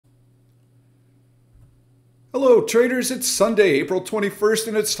Hello traders, it's Sunday, April 21st,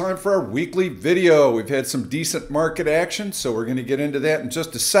 and it's time for our weekly video. We've had some decent market action, so we're going to get into that in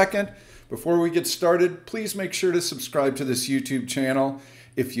just a second. Before we get started, please make sure to subscribe to this YouTube channel.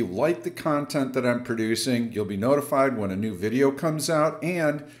 If you like the content that I'm producing, you'll be notified when a new video comes out,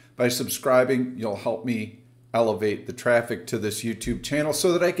 and by subscribing, you'll help me elevate the traffic to this YouTube channel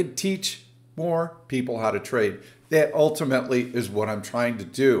so that I can teach more people how to trade. That ultimately is what I'm trying to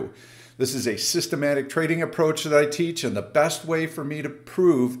do. This is a systematic trading approach that I teach, and the best way for me to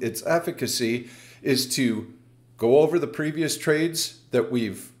prove its efficacy is to go over the previous trades that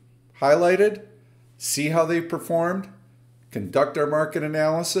we've highlighted, see how they performed, conduct our market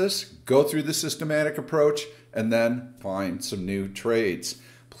analysis, go through the systematic approach, and then find some new trades.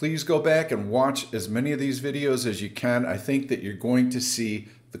 Please go back and watch as many of these videos as you can. I think that you're going to see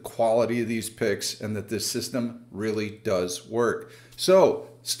the quality of these picks and that this system really does work. So,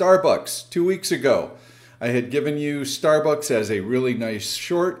 Starbucks, 2 weeks ago, I had given you Starbucks as a really nice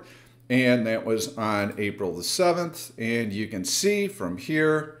short, and that was on April the 7th. And you can see from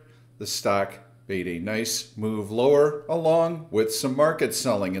here, the stock made a nice move lower along with some market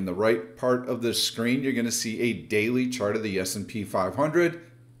selling. In the right part of the screen, you're going to see a daily chart of the S&P 500.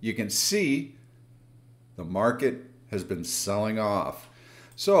 You can see the market has been selling off.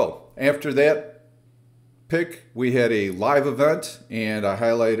 So after that pick, we had a live event, and I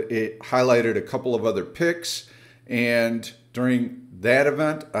highlighted a couple of other picks. And during that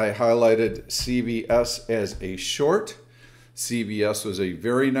event, I highlighted CVS as a short. CVS was a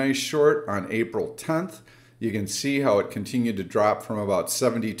very nice short on April 10th. You can see how it continued to drop from about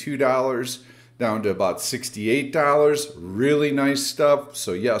 $72 down to about $68. Really nice stuff.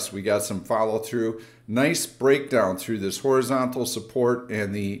 So yes, we got some follow through. Nice breakdown through this horizontal support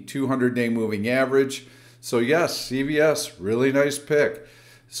and the 200-day moving average. So yes, CVS, really nice pick.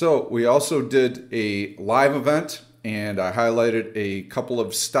 So we also did a live event, and I highlighted a couple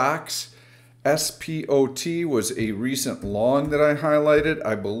of stocks. SPOT was a recent long that I highlighted.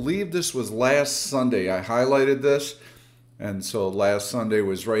 I believe this was last Sunday. I highlighted this, and so last Sunday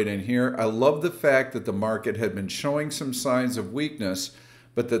was right in here. I love the fact that the market had been showing some signs of weakness,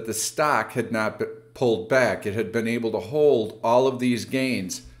 but that the stock had not been pulled back. It had been able to hold all of these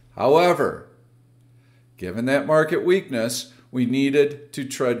gains. However, given that market weakness, we needed to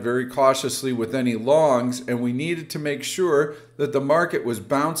tread very cautiously with any longs, and we needed to make sure that the market was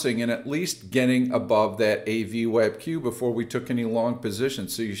bouncing and at least getting above that AVWAP before we took any long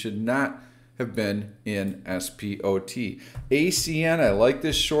positions. So you should not have been in SPOT. ACN, I like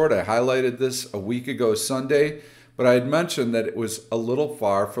this short. I highlighted this a week ago Sunday, but I had mentioned that it was a little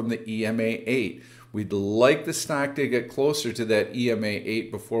far from the EMA 8. We'd like the stock to get closer to that EMA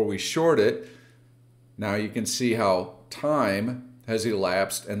 8 before we short it. Now you can see how time has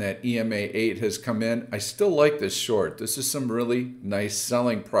elapsed and that EMA 8 has come in. I still like this short. This is some really nice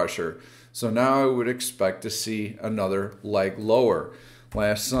selling pressure. So now I would expect to see another leg lower.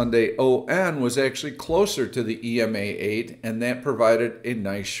 Last Sunday, ON was actually closer to the EMA 8, and that provided a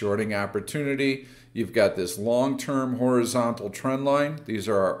nice shorting opportunity. You've got this long-term horizontal trend line. These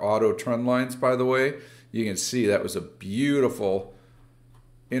are our auto trend lines, by the way. You can see that was a beautiful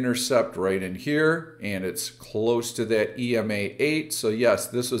intercept right in here, and it's close to that EMA 8. So yes,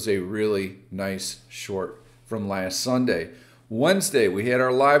 this was a really nice short from last Sunday. Wednesday, we had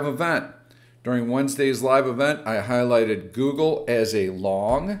our live event. During Wednesday's live event, I highlighted Google as a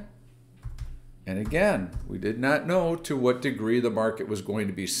long. And again, we did not know to what degree the market was going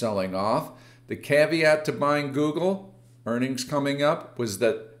to be selling off. The caveat to buying Google, earnings coming up, was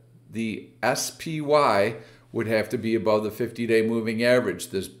that the SPY would have to be above the 50-day moving average,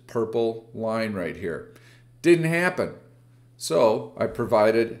 this purple line right here. Didn't happen. So I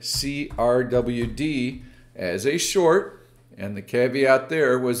provided CRWD as a short, and the caveat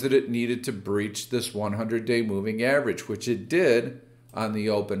there was that it needed to breach this 100-day moving average, which it did on the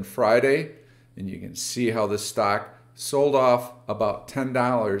open Friday. And you can see how the stock sold off about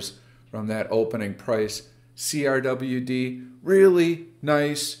 $10 from that opening price. CRWD, really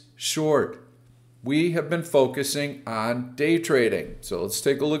nice short. We have been focusing on day trading. So let's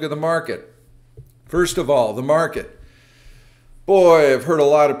take a look at the market. First of all, the market. Boy, I've heard a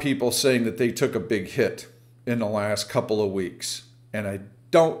lot of people saying that they took a big hit in the last couple of weeks. And I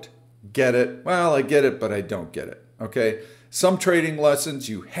don't get it. Well, I get it, but I don't get it. Okay? Some trading lessons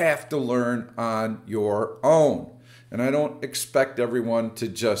you have to learn on your own. And I don't expect everyone to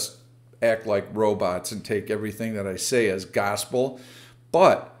just act like robots and take everything that I say as gospel.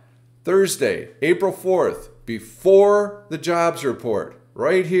 But Thursday, April 4th, before the jobs report,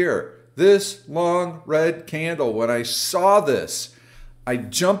 right here, this long red candle, when I saw this, I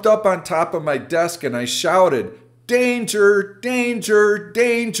jumped up on top of my desk and I shouted, "Danger, danger,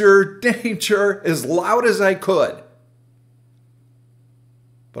 danger, danger," as loud as I could.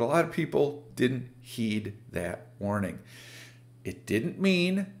 But a lot of people didn't heed that warning. It didn't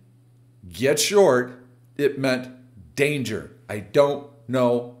mean get short. It meant danger. I don't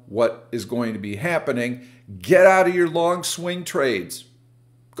know what is going to be happening. Get out of your long swing trades.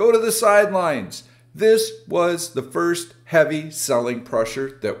 Go to the sidelines. This was the first heavy selling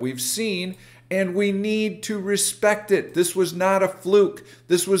pressure that we've seen, and we need to respect it. This was not a fluke.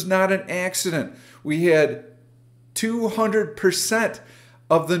 This was not an accident. We had 200%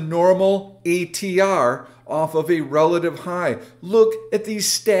 of the normal ATR off of a relative high. Look at these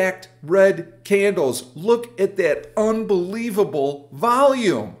stacked red candles. Look at that unbelievable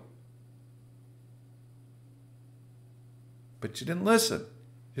volume. But you didn't listen.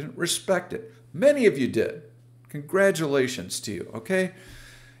 You didn't respect it. Many of you did. Congratulations to you, okay?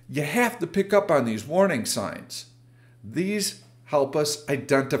 You have to pick up on these warning signs. These help us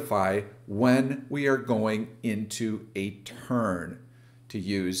identify when we are going into a turn, to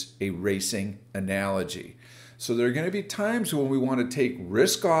use a racing analogy. So there are going to be times when we want to take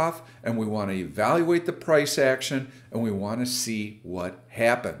risk off and we want to evaluate the price action and we want to see what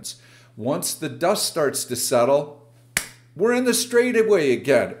happens. Once the dust starts to settle, we're in the straightaway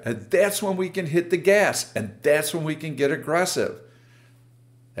again, and that's when we can hit the gas, and that's when we can get aggressive.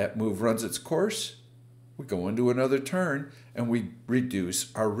 That move runs its course, we go into another turn, and we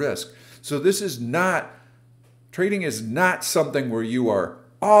reduce our risk. So this is not, trading is not something where you are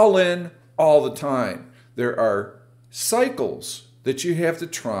all in all the time. There are cycles that you have to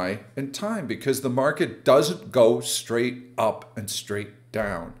try and time because the market doesn't go straight up and straight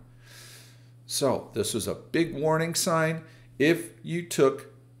down. So this was a big warning sign. If you took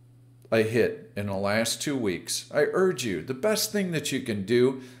a hit in the last 2 weeks, I urge you, the best thing that you can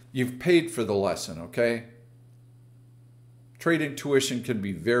do, you've paid for the lesson, okay? Trading tuition can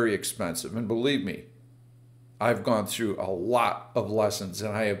be very expensive, and believe me, I've gone through a lot of lessons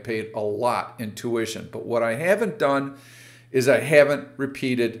and I have paid a lot in tuition. But what I haven't done is I haven't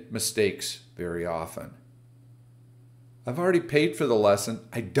repeated mistakes very often. I've already paid for the lesson.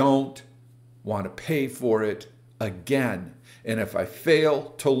 I don't want to pay for it again. And if I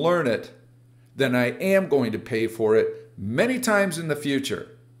fail to learn it, then I am going to pay for it many times in the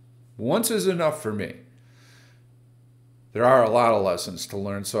future. Once is enough for me. There are a lot of lessons to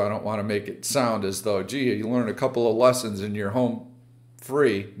learn, so I don't want to make it sound as though, gee, you learn a couple of lessons and you're home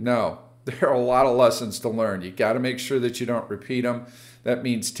free. No, there are a lot of lessons to learn. You got to make sure that you don't repeat them. That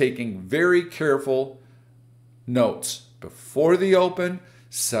means taking very careful notes before the open,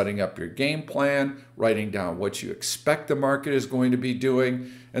 setting up your game plan, writing down what you expect the market is going to be doing,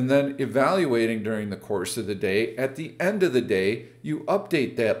 and then evaluating during the course of the day. At the end of the day, you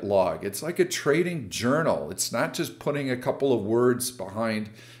update that log. It's like a trading journal. It's not just putting a couple of words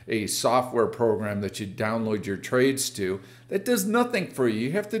behind a software program that you download your trades to. That does nothing for you.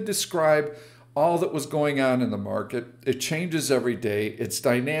 You have to describe all that was going on in the market. It changes every day. It's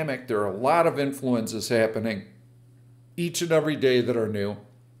dynamic. There are a lot of influences happening each and every day that are new.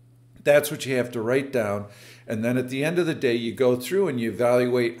 That's what you have to write down. And then at the end of the day, you go through and you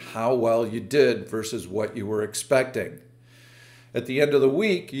evaluate how well you did versus what you were expecting. At the end of the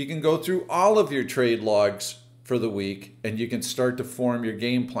week, you can go through all of your trade logs for the week and you can start to form your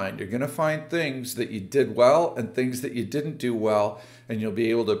game plan. You're going to find things that you did well and things that you didn't do well, and you'll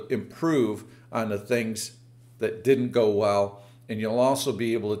be able to improve on the things that didn't go well. And you'll also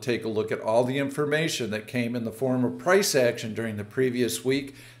be able to take a look at all the information that came in the form of price action during the previous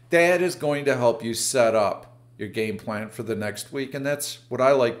week. That is going to help you set up your game plan for the next week. And that's what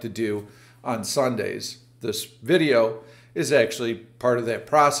I like to do on Sundays. This video is actually part of that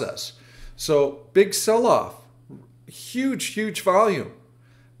process. So big sell-off, huge, huge volume.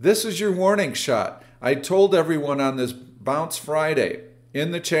 This is your warning shot. I told everyone on this Bounce Friday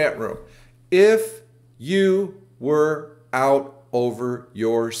in the chat room, if you were out over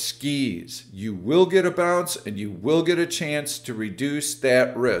your skis, you will get a bounce and you will get a chance to reduce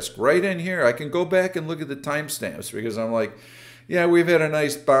that risk. Right in here, I can go back and look at the timestamps because I'm like, yeah, we've had a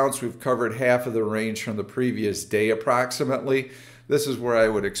nice bounce. We've covered half of the range from the previous day approximately. This is where I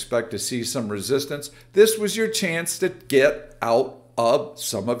would expect to see some resistance. This was your chance to get out of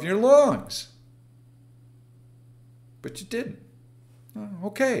some of your longs. But you didn't.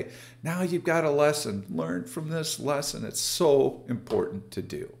 Okay, now you've got a lesson. Learn from this lesson. It's so important to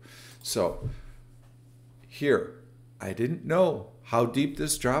do. So here, I didn't know how deep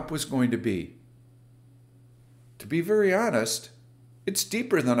this drop was going to be. To be very honest, it's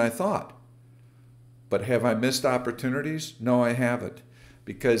deeper than I thought. But have I missed opportunities? No, I haven't.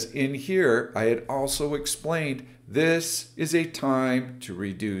 because in here I had also explained this is a time to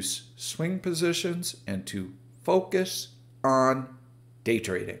reduce swing positions and to focus on day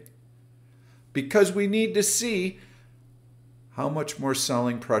trading, because we need to see how much more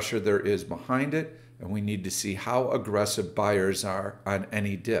selling pressure there is behind it, and we need to see how aggressive buyers are on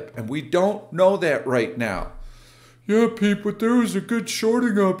any dip. And we don't know that right now. Yeah, Pete, but there was a good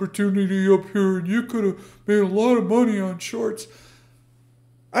shorting opportunity up here, and you could have made a lot of money on shorts.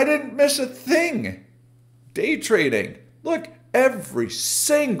 I didn't miss a thing. Day trading. Look, every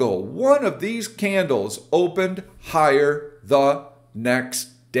single one of these candles opened higher the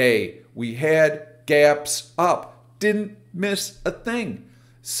next day. We had gaps up. Didn't miss a thing.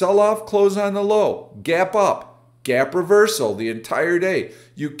 Sell off, close on the low. Gap up. Gap reversal the entire day.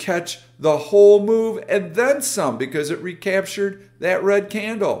 You catch the whole move and then some, because it recaptured that red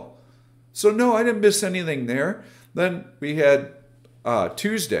candle. So no, I didn't miss anything there. Then we had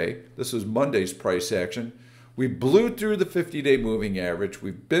Tuesday. This was Monday's price action. We blew through the 50-day moving average.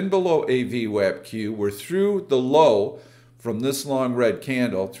 We've been below a VWAP Q. We're through the low from this long red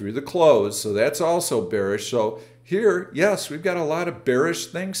candle through the close. So that's also bearish. So here, yes, we've got a lot of bearish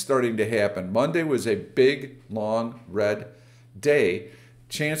things starting to happen. Monday was a big, long red day.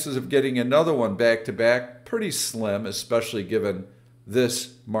 Chances of getting another one back-to-back, pretty slim, especially given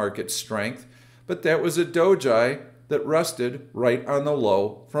this market strength. But that was a doji that rested right on the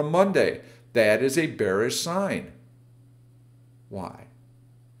low from Monday. That is a bearish sign. Why?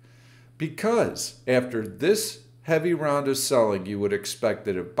 Because after this heavy round of selling, you would expect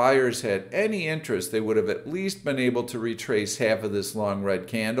that if buyers had any interest, they would have at least been able to retrace half of this long red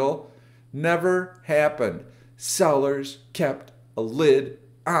candle. Never happened. Sellers kept a lid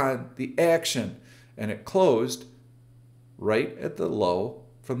on the action, and it closed right at the low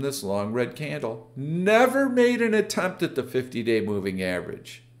from this long red candle. Never made an attempt at the 50-day moving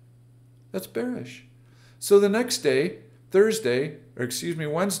average. That's bearish. So the next day,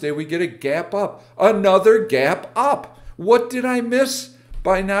 Wednesday, we get a gap up. Another gap up. What did I miss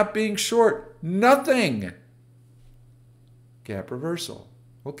by not being short? Nothing. Gap reversal.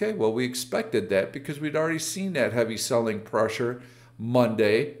 Okay, well, we expected that because we'd already seen that heavy selling pressure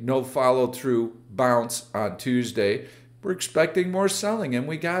Monday. No follow-through bounce on Tuesday. We're expecting more selling, and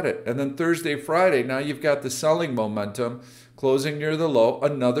we got it. And then Thursday, Friday, now you've got the selling momentum closing near the low.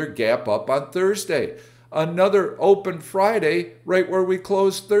 Another gap up on Thursday. Another open Friday right where we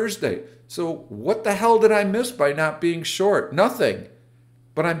closed Thursday. So what the hell did I miss by not being short? Nothing.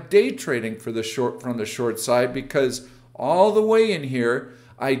 But I'm day trading for the short from the short side because all the way in here,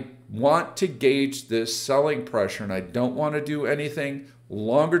 I want to gauge this selling pressure, and I don't want to do anything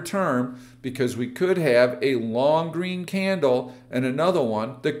longer term because we could have a long green candle and another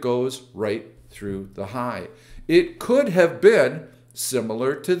one that goes right through the high. It could have been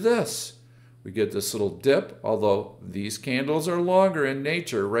similar to this. We get this little dip, although these candles are longer in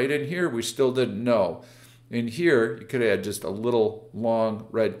nature. Right in here, we still didn't know. In here, you could add just a little long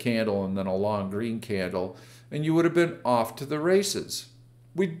red candle and then a long green candle, and you would have been off to the races.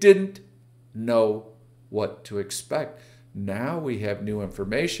 We didn't know what to expect. Now we have new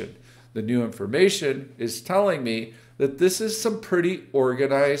information. The new information is telling me that this is some pretty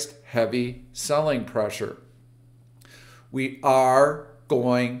organized, heavy selling pressure. We are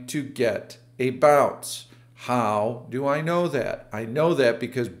going to get a bounce. How do I know that? I know that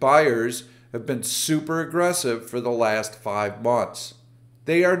because buyers have been super aggressive for the last 5 months.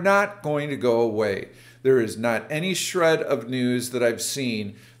 They are not going to go away. There is not any shred of news that I've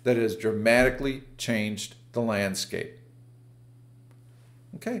seen that has dramatically changed the landscape.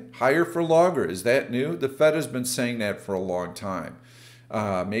 Okay, higher for longer. Is that new? The Fed has been saying that for a long time.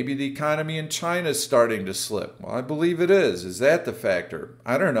 Maybe the economy in China is starting to slip. Well, I believe it is. Is that the factor?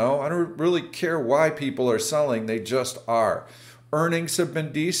 I don't know. I don't really care why people are selling. They just are. Earnings have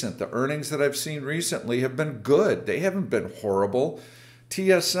been decent. The earnings that I've seen recently have been good. They haven't been horrible.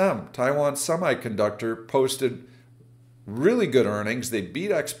 TSM, Taiwan Semiconductor, posted really good earnings. They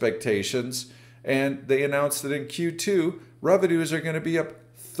beat expectations, and they announced that in Q2, revenues are going to be up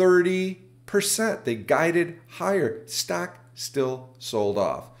 30%. They guided higher. Stock still sold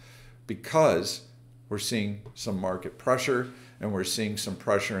off because we're seeing some market pressure and we're seeing some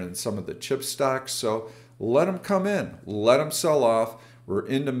pressure in some of the chip stocks. So let them come in, let them sell off. We're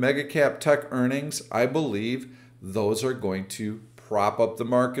into mega cap tech earnings. I believe those are going to prop up the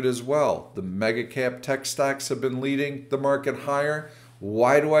market as well. The mega cap tech stocks have been leading the market higher.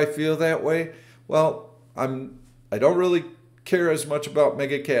 Why do I feel that way? Well, I don't really care as much about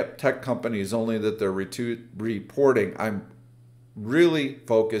mega cap tech companies, only that they're reporting. I'm really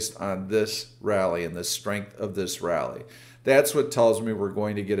focused on this rally and the strength of this rally. That's what tells me we're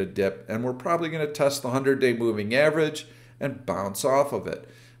going to get a dip, and we're probably going to test the 100-day moving average and bounce off of it.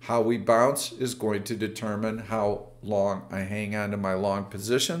 How we bounce is going to determine how long I hang on to my long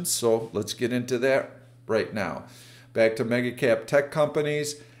positions. So let's get into that right now. Back to mega cap tech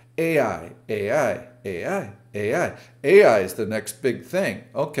companies. AI is the next big thing.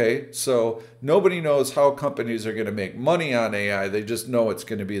 Okay, so nobody knows how companies are going to make money on AI. They just know it's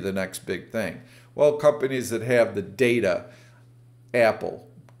going to be the next big thing. Well, companies that have the data, Apple,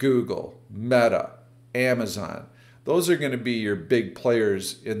 Google, Meta, Amazon, those are going to be your big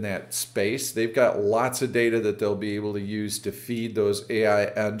players in that space. They've got lots of data that they'll be able to use to feed those AI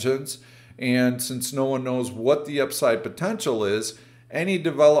engines. And since no one knows what the upside potential is, any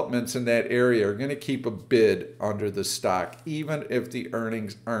developments in that area are going to keep a bid under the stock, even if the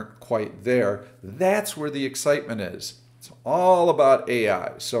earnings aren't quite there. That's where the excitement is. It's all about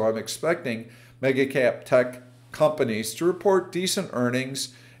AI. So I'm expecting mega cap tech companies to report decent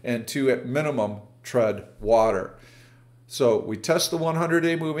earnings and to, at minimum, tread water. So we test the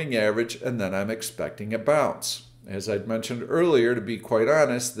 100-day moving average, and then I'm expecting a bounce. As I'd mentioned earlier, to be quite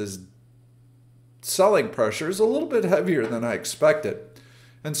honest, this selling pressure is a little bit heavier than I expected.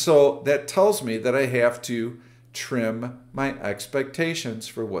 And so that tells me that I have to trim my expectations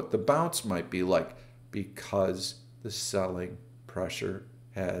for what the bounce might be like, because the selling pressure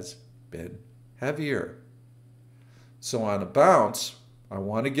has been heavier. So on a bounce, I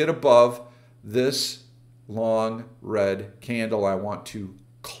want to get above this long red candle. I want to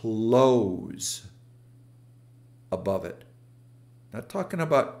close above it. Not talking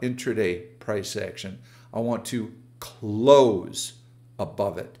about intraday price action. I want to close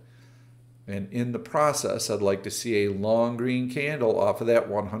above it. And in the process, I'd like to see a long green candle off of that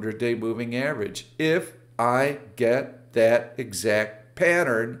 100-day moving average. If I get that exact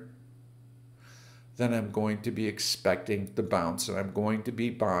pattern, then I'm going to be expecting the bounce, and I'm going to be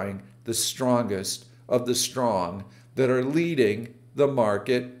buying the strongest of the strong that are leading the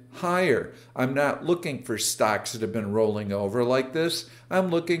market higher. I'm not looking for stocks that have been rolling over like this. I'm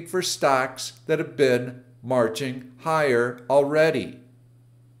looking for stocks that have been marching higher already.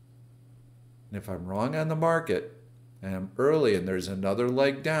 And if I'm wrong on the market and I'm early and there's another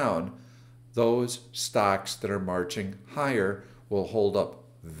leg down, those stocks that are marching higher will hold up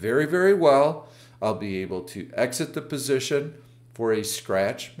very, very well. I'll be able to exit the position for a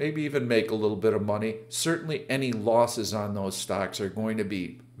scratch, maybe even make a little bit of money. Certainly any losses on those stocks are going to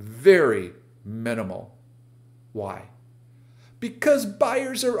be very minimal. Why? Because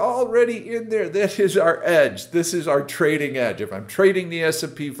buyers are already in there. That is our edge. This is our trading edge. If I'm trading the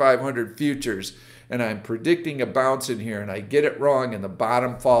S&P 500 futures and I'm predicting a bounce in here and I get it wrong and the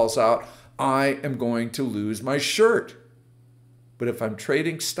bottom falls out, I am going to lose my shirt. But if I'm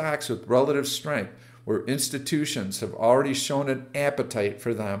trading stocks with relative strength, where institutions have already shown an appetite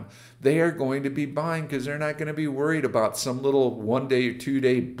for them, they are going to be buying because they're not going to be worried about some little 1 day or 2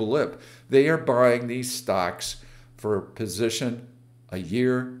 day blip. They are buying these stocks for position a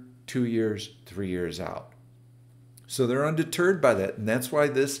year, 2 years, 3 years out. So they're undeterred by that, and that's why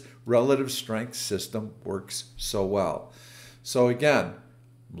this relative strength system works so well. So again,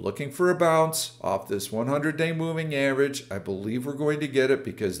 I'm looking for a bounce off this 100-day moving average. I believe we're going to get it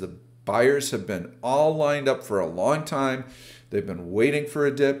because the buyers have been all lined up for a long time. They've been waiting for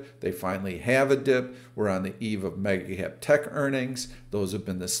a dip. They finally have a dip. We're on the eve of mega cap tech earnings. Those have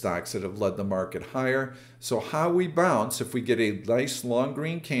been the stocks that have led the market higher. So how we bounce, if we get a nice long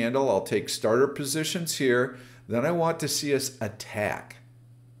green candle, I'll take starter positions here. Then I want to see us attack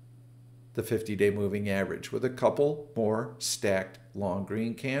the 50-day moving average with a couple more stacked long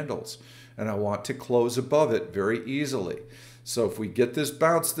green candles. And I want to close above it very easily. So if we get this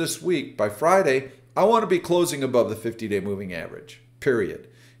bounce this week, by Friday, I want to be closing above the 50-day moving average, period.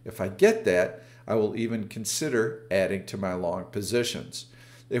 If I get that, I will even consider adding to my long positions.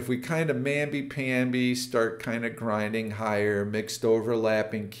 If we kind of mamby-pamby, start kind of grinding higher, mixed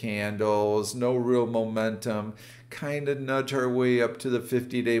overlapping candles, no real momentum, kind of nudge our way up to the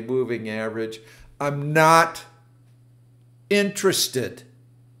 50-day moving average, I'm not interested.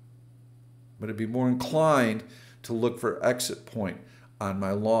 I'm going to be more inclined to look for exit point on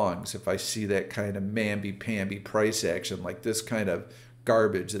my longs if I see that kind of mamby-pamby price action, like this kind of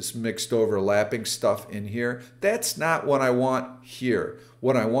garbage, this mixed overlapping stuff in here. That's not what I want here.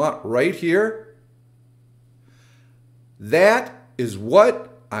 What I want right here, that is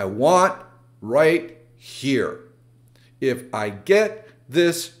what I want right here. If I get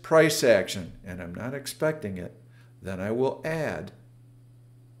this price action, and I'm not expecting it, then I will add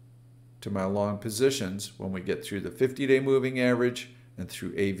to my long positions when we get through the 50-day moving average and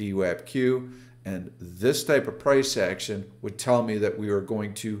through AVWAP-Q And this type of price action would tell me that we are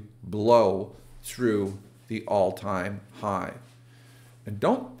going to blow through the all-time high. And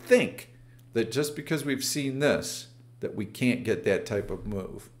don't think that just because we've seen this, that we can't get that type of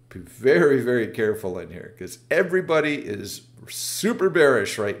move. Be very, very careful in here because everybody is super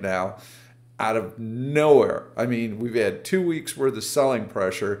bearish right now out of nowhere. I mean, we've had 2 weeks worth of selling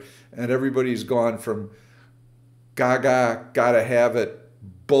pressure and everybody's gone from gaga, gotta have it,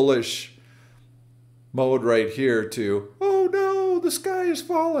 bullish mode right here to, oh no, the sky is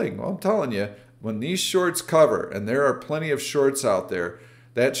falling. Well, I'm telling you, when these shorts cover, and there are plenty of shorts out there,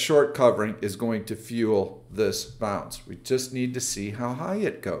 that short covering is going to fuel this bounce. We just need to see how high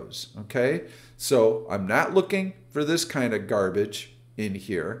it goes, okay? So I'm not looking for this kind of garbage in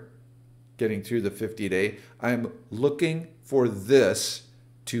here, getting through the 50-day. I'm looking for this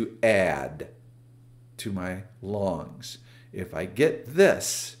to add to my longs. If I get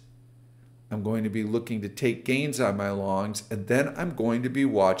this, I'm going to be looking to take gains on my longs, and then I'm going to be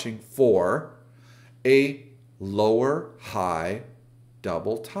watching for a lower high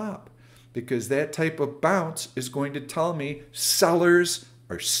double top, because that type of bounce is going to tell me sellers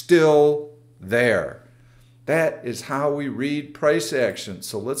are still there. That is how we read price action.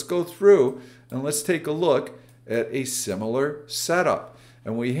 So let's go through and let's take a look at a similar setup.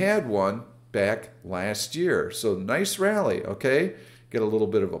 And we had one back last year. So nice rally, okay? Get a little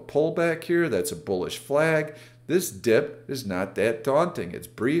bit of a pullback here. That's a bullish flag. This dip is not that daunting. It's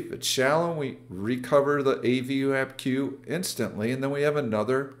brief, it's shallow. We recover the AVWAP instantly, and then we have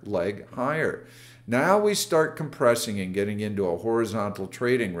another leg higher. Now we start compressing and getting into a horizontal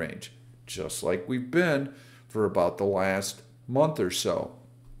trading range, just like we've been for about the last month or so.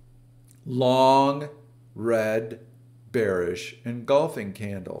 Long, red, bearish, engulfing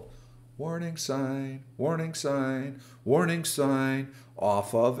candle. Warning sign, warning sign, warning sign,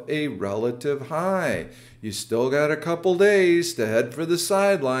 off of a relative high. You still got a couple days to head for the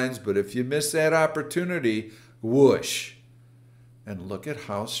sidelines, but if you miss that opportunity, whoosh. And look at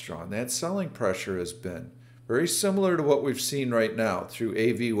how strong that selling pressure has been. Very similar to what we've seen right now through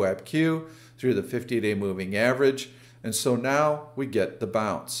AVWAP, through the 50-day moving average. And so now we get the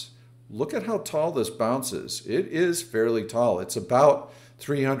bounce. Look at how tall this bounce is. It is fairly tall. It's about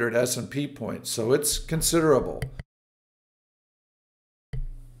 300 S&P points, so it's considerable.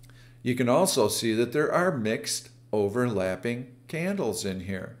 You can also see that there are mixed overlapping candles in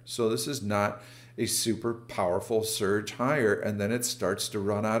here. So this is not a super powerful surge higher, and then it starts to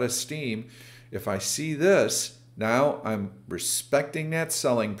run out of steam. If I see this, now I'm respecting that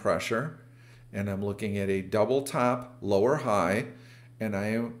selling pressure, and I'm looking at a double top, lower high, and I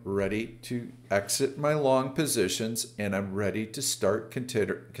am ready to exit my long positions, and I'm ready to start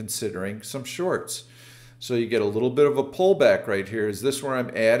considering some shorts. So you get a little bit of a pullback right here. Is this where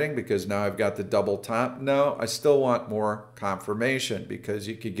I'm adding because now I've got the double top? No, I still want more confirmation because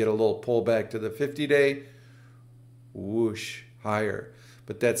you could get a little pullback to the 50-day, whoosh, higher.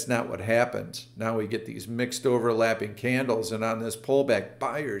 But that's not what happens. Now we get these mixed overlapping candles, and on this pullback,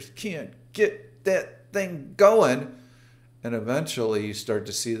 buyers can't get that thing going. And eventually you start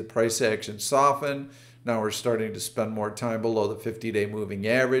to see the price action soften. Now we're starting to spend more time below the 50-day moving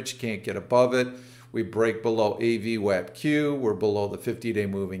average, can't get above it. We break below AVWAP, we're below the 50-day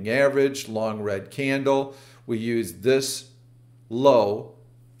moving average, long red candle. We use this low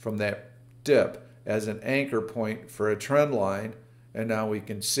from that dip as an anchor point for a trend line, and now we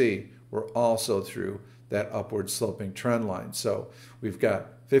can see we're also through that upward sloping trend line. So we've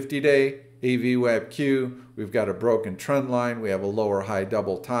got 50-day AVWAP, we've got a broken trend line, we have a lower high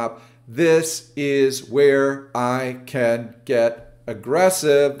double top. This is where I can get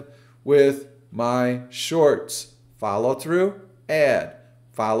aggressive with my shorts. Follow through, add.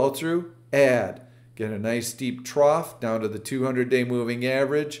 Follow through, add. Get a nice deep trough down to the 200-day moving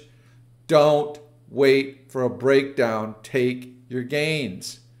average. Don't wait for a breakdown. Take your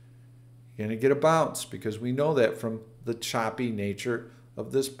gains. You're going to get a bounce because we know that from the choppy nature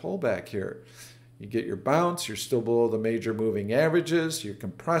of this pullback here. You get your bounce, you're still below the major moving averages, you're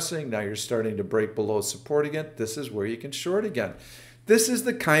compressing, now you're starting to break below support again. This is where you can short again. This is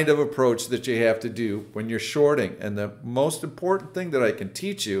the kind of approach that you have to do when you're shorting. And the most important thing that I can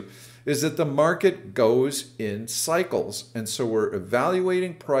teach you is that the market goes in cycles. And so we're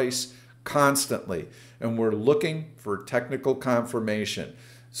evaluating price constantly, and we're looking for technical confirmation.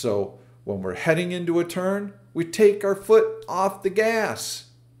 So when we're heading into a turn, we take our foot off the gas.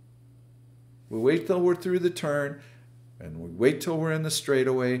 We wait till we're through the turn, and we wait till we're in the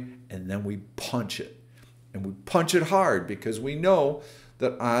straightaway, and then we punch it. And we punch it hard because we know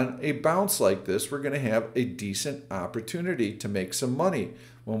that on a bounce like this, we're going to have a decent opportunity to make some money.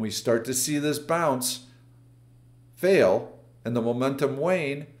 When we start to see this bounce fail and the momentum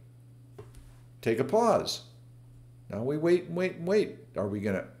wane, take a pause. Now we wait and wait and wait. Are we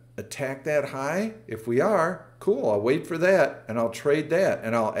going to attack that high? If we are, cool, I'll wait for that and I'll trade that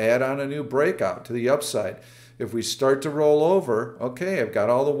and I'll add on a new breakout to the upside. If we start to roll over, okay, I've got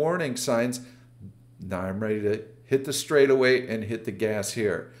all the warning signs. Now I'm ready to hit the straightaway and hit the gas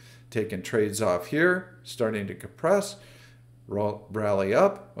here. Taking trades off here, starting to compress, rally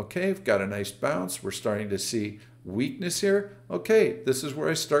up. Okay, we've got a nice bounce. We're starting to see weakness here. Okay, this is where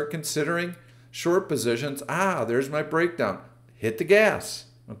I start considering short positions. Ah, there's my breakdown. Hit the gas.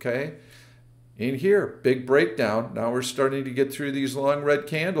 Okay, in here, big breakdown. Now we're starting to get through these long red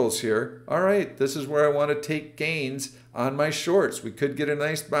candles here. All right, this is where I want to take gains on my shorts. We could get a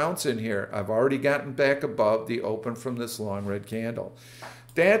nice bounce in here. I've already gotten back above the open from this long red candle.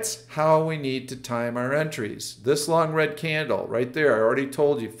 That's how we need to time our entries. This long red candle right there, I already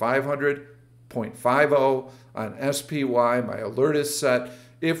told you 500.50 on SPY. My alert is set.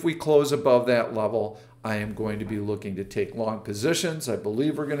 If we close above that level, I am going to be looking to take long positions. I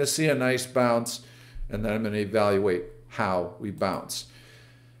believe we're going to see a nice bounce, and then I'm going to evaluate how we bounce.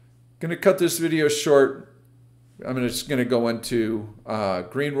 Going to cut this video short. I'm just going to go into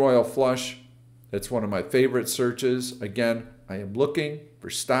Green Royal Flush. It's one of my favorite searches. Again, I am looking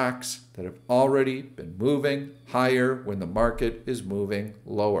for stocks that have already been moving higher when the market is moving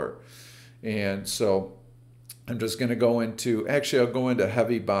lower. And so I'm just going to go into, actually I'll go into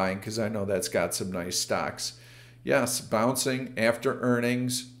heavy buying because I know that's got some nice stocks. Yes, bouncing after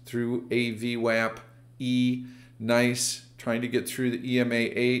earnings through a VWAP E, nice, trying to get through the EMA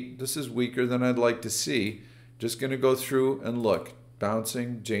 8. This is weaker than I'd like to see. Just going to go through and look.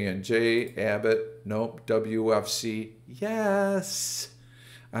 Bouncing, J&J, Abbott, nope, WFC, yes.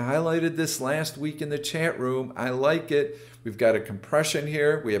 I highlighted this last week in the chat room. I like it. We've got a compression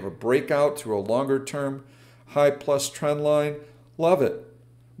here. We have a breakout through a longer term high plus trend line. Love it.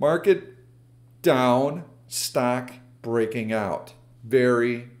 Market down, stock breaking out.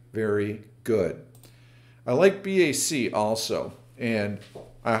 Very, very good. I like BAC also, and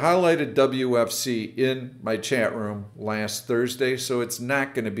I highlighted WFC in my chat room last Thursday, so it's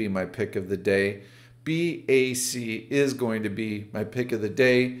not going to be my pick of the day. BAC is going to be my pick of the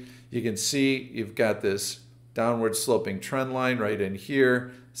day. You can see you've got this downward sloping trend line right in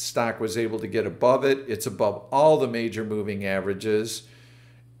here. Stock was able to get above it. It's above all the major moving averages.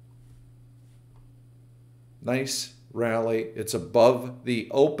 Nice rally. It's above the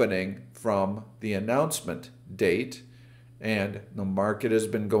opening from the announcement date. And the market has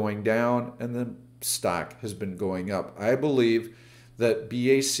been going down and the stock has been going up. I believe that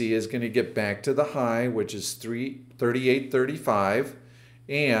BAC is going to get back to the high, which is 38.35.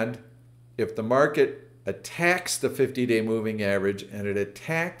 And if the market attacks the 50-day moving average and it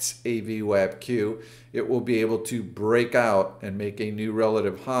attacks a VWAP-Q, it will be able to break out and make a new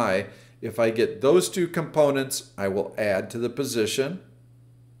relative high. If I get those two components, I will add to the position.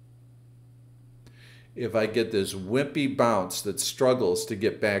 If I get this wimpy bounce that struggles to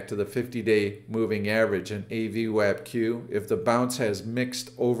get back to the 50-day moving average and AVWAP-Q, if the bounce has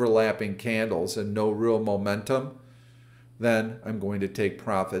mixed overlapping candles and no real momentum, then I'm going to take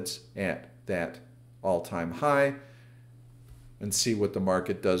profits at that all-time high and see what the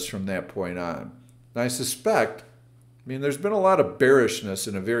market does from that point on. And I suspect, there's been a lot of bearishness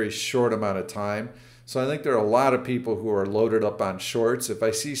in a very short amount of time, so I think there are a lot of people who are loaded up on shorts. If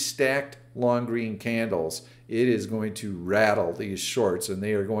I see stacked long green candles, it is going to rattle these shorts and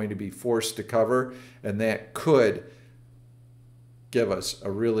they are going to be forced to cover, and that could give us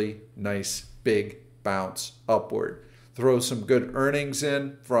a really nice big bounce upward. Throw some good earnings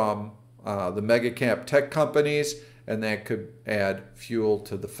in from the mega cap tech companies, and that could add fuel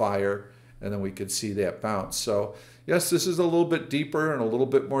to the fire, and then we could see that bounce. So yes, this is a little bit deeper and a little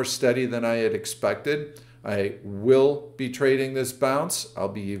bit more steady than I had expected. I will be trading this bounce. I'll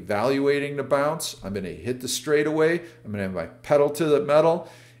be evaluating the bounce. I'm going to hit the straightaway. I'm going to have my pedal to the metal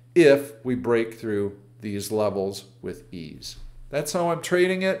if we break through these levels with ease. That's how I'm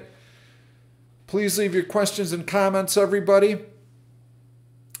trading it. Please leave your questions and comments, everybody.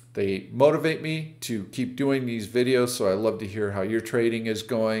 They motivate me to keep doing these videos, so I love to hear how your trading is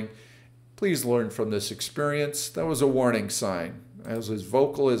going. Please learn from this experience. That was a warning sign. I was as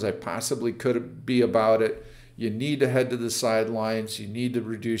vocal as I possibly could be about it. You need to head to the sidelines. You need to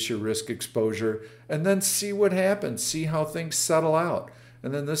reduce your risk exposure and then see what happens. See how things settle out.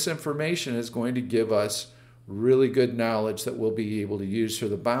 And then this information is going to give us really good knowledge that we'll be able to use for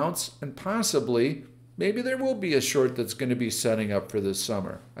the bounce, and possibly maybe there will be a short that's going to be setting up for this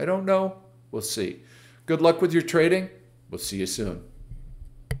summer. I don't know. We'll see. Good luck with your trading. We'll see you soon.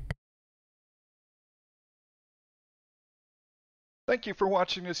 Thank you for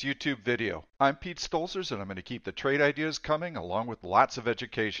watching this YouTube video. I'm Pete Stolzers and I'm going to keep the trade ideas coming along with lots of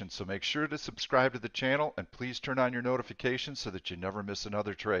education, so make sure to subscribe to the channel and please turn on your notifications so that you never miss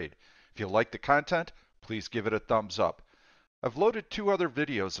another trade. If you like the content, please give it a thumbs up. I've loaded 2 other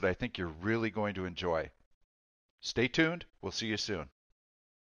videos that I think you're really going to enjoy. Stay tuned. We'll see you soon.